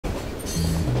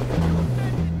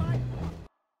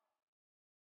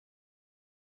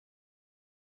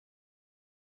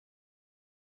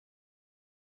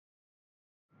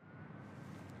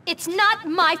It's not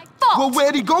my fault! Well,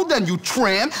 where'd he go then, you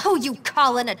tramp? Who you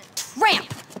callin' a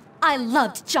tramp? I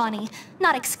loved Johnny.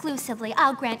 Not exclusively,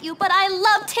 I'll grant you, but I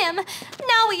loved him.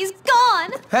 Now he's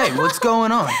gone. Hey, what's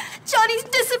going on? Johnny's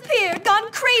disappeared,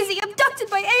 gone crazy, abducted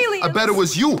by aliens. I bet it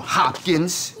was you,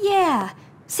 Hopkins. Yeah.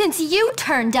 Since you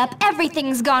turned up,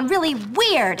 everything's gone really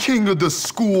weird. King of the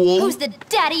school. Who's the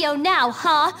daddy-o now,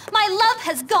 huh? My love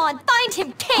has gone. Find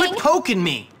him, king! Quit poking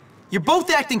me! You're both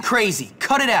acting crazy.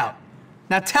 Cut it out.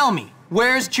 Now tell me,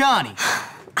 where's Johnny?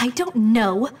 I don't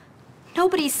know.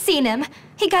 Nobody's seen him.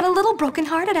 He got a little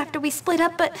brokenhearted after we split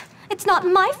up, but it's not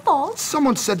my fault.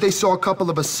 Someone said they saw a couple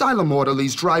of asylum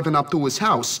orderlies driving up to his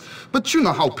house. But you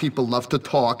know how people love to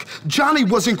talk. Johnny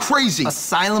wasn't crazy.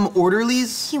 Asylum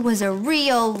orderlies? He was a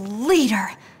real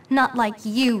leader. Not like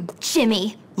you,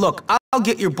 Jimmy. Look, I'll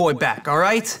get your boy back, all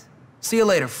right? See you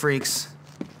later, freaks.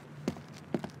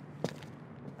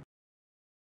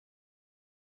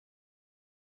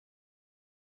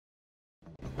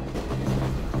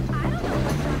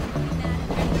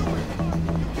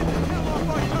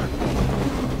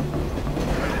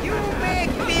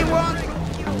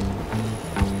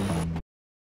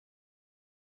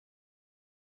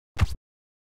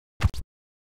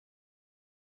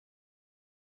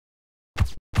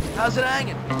 How's it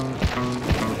hanging?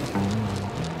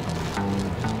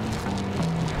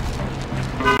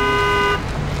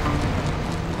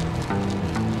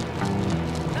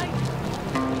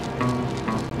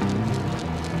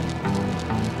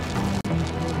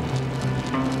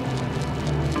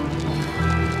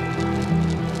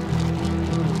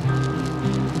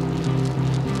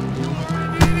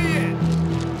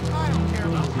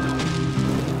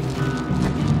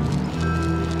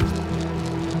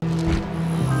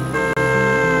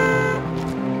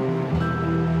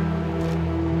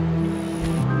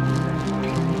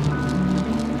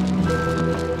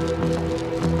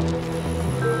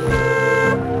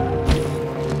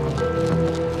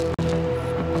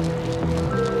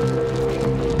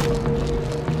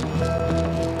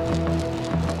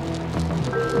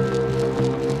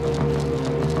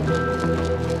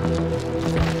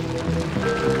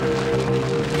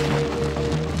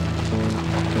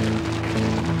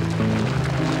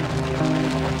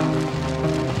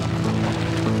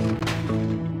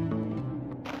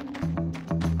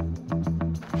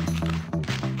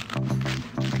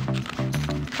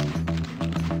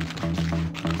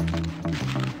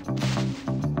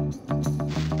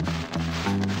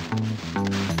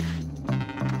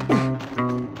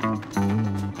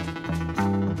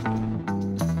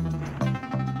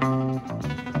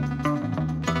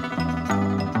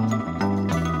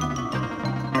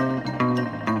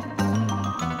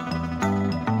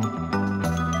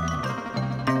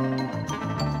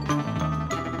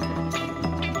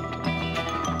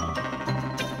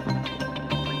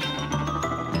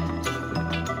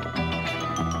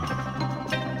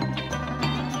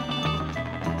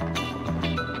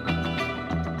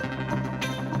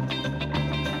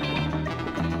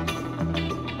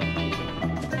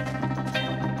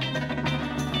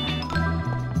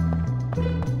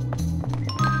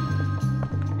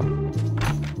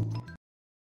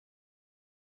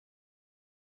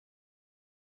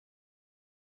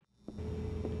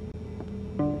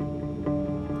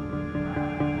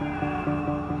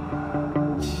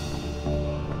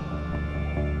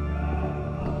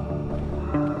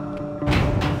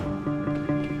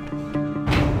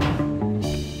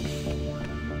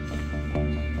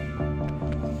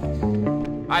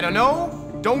 I don't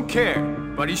know, don't care,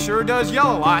 but he sure does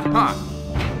yell a lot, huh?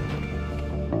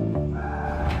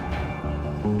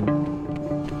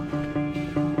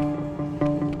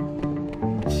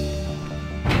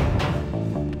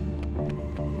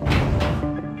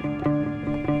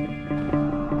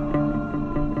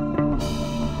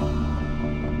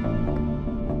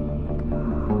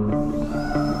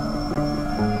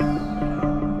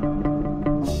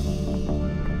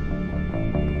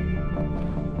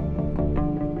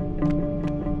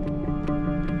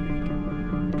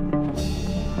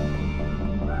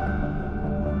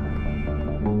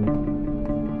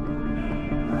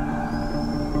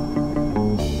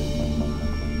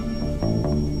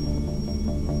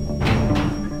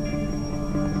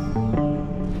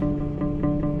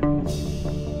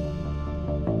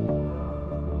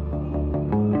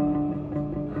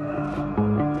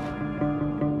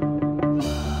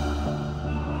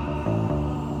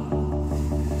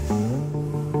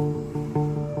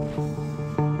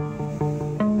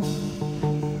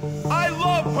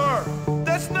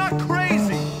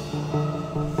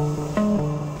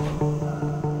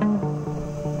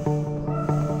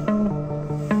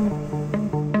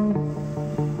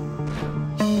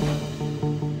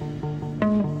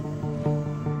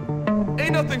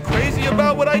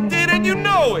 you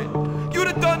know it. You'd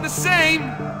have done the same.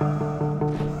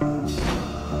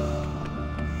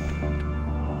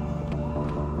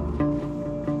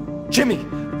 Jimmy,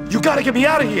 you gotta get me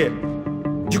out of here.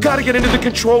 You gotta get into the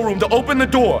control room to open the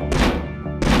door.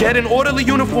 Get an orderly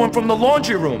uniform from the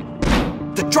laundry room.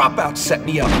 The dropouts set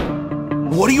me up.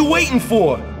 What are you waiting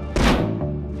for?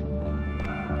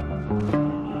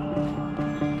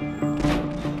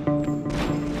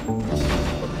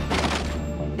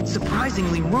 It's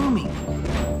surprisingly roomy.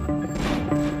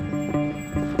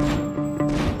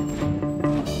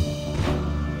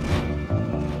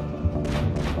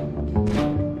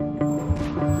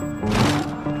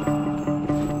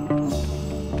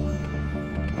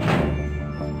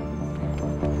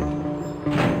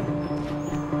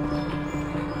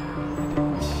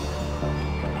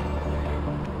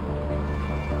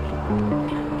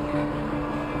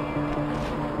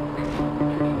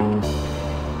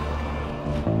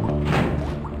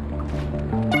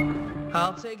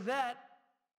 I'll take that.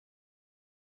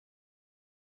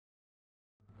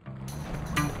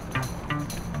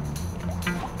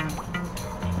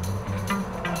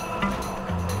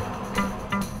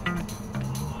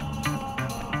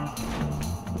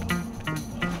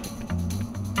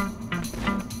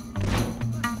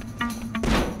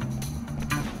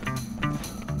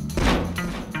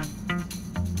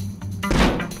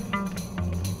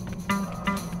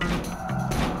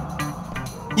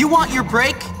 You want your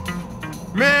break?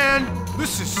 Man,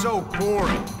 this is so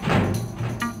boring.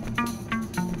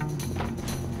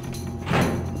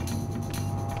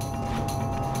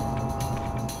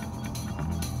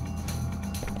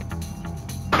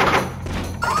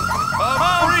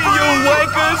 Free, you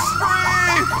wankers!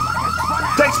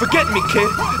 Thanks for getting me, kid.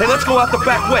 Hey, let's go out the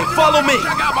back way. Follow me.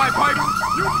 Check out my pipe.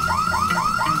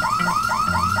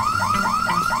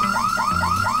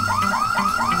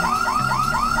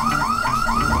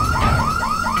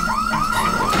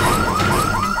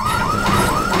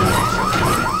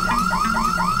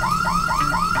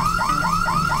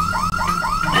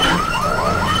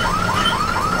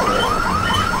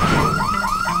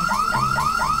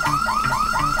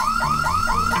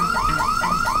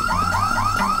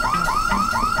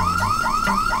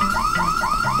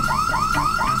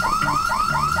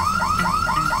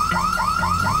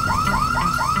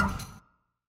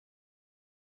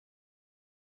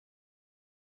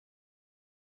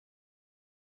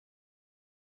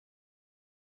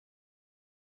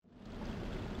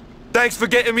 Thanks for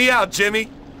getting me out, Jimmy.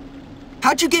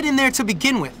 How'd you get in there to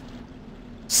begin with?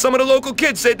 Some of the local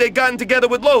kids said they'd gotten together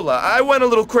with Lola. I went a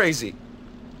little crazy.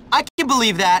 I can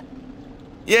believe that.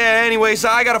 Yeah, anyways,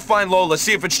 I gotta find Lola,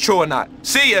 see if it's true or not.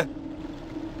 See ya.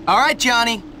 All right,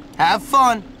 Johnny. Have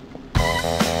fun.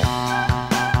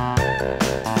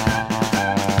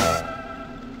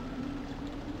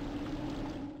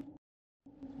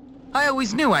 I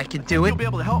always knew I could do it. You'll be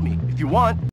able to help me if you want.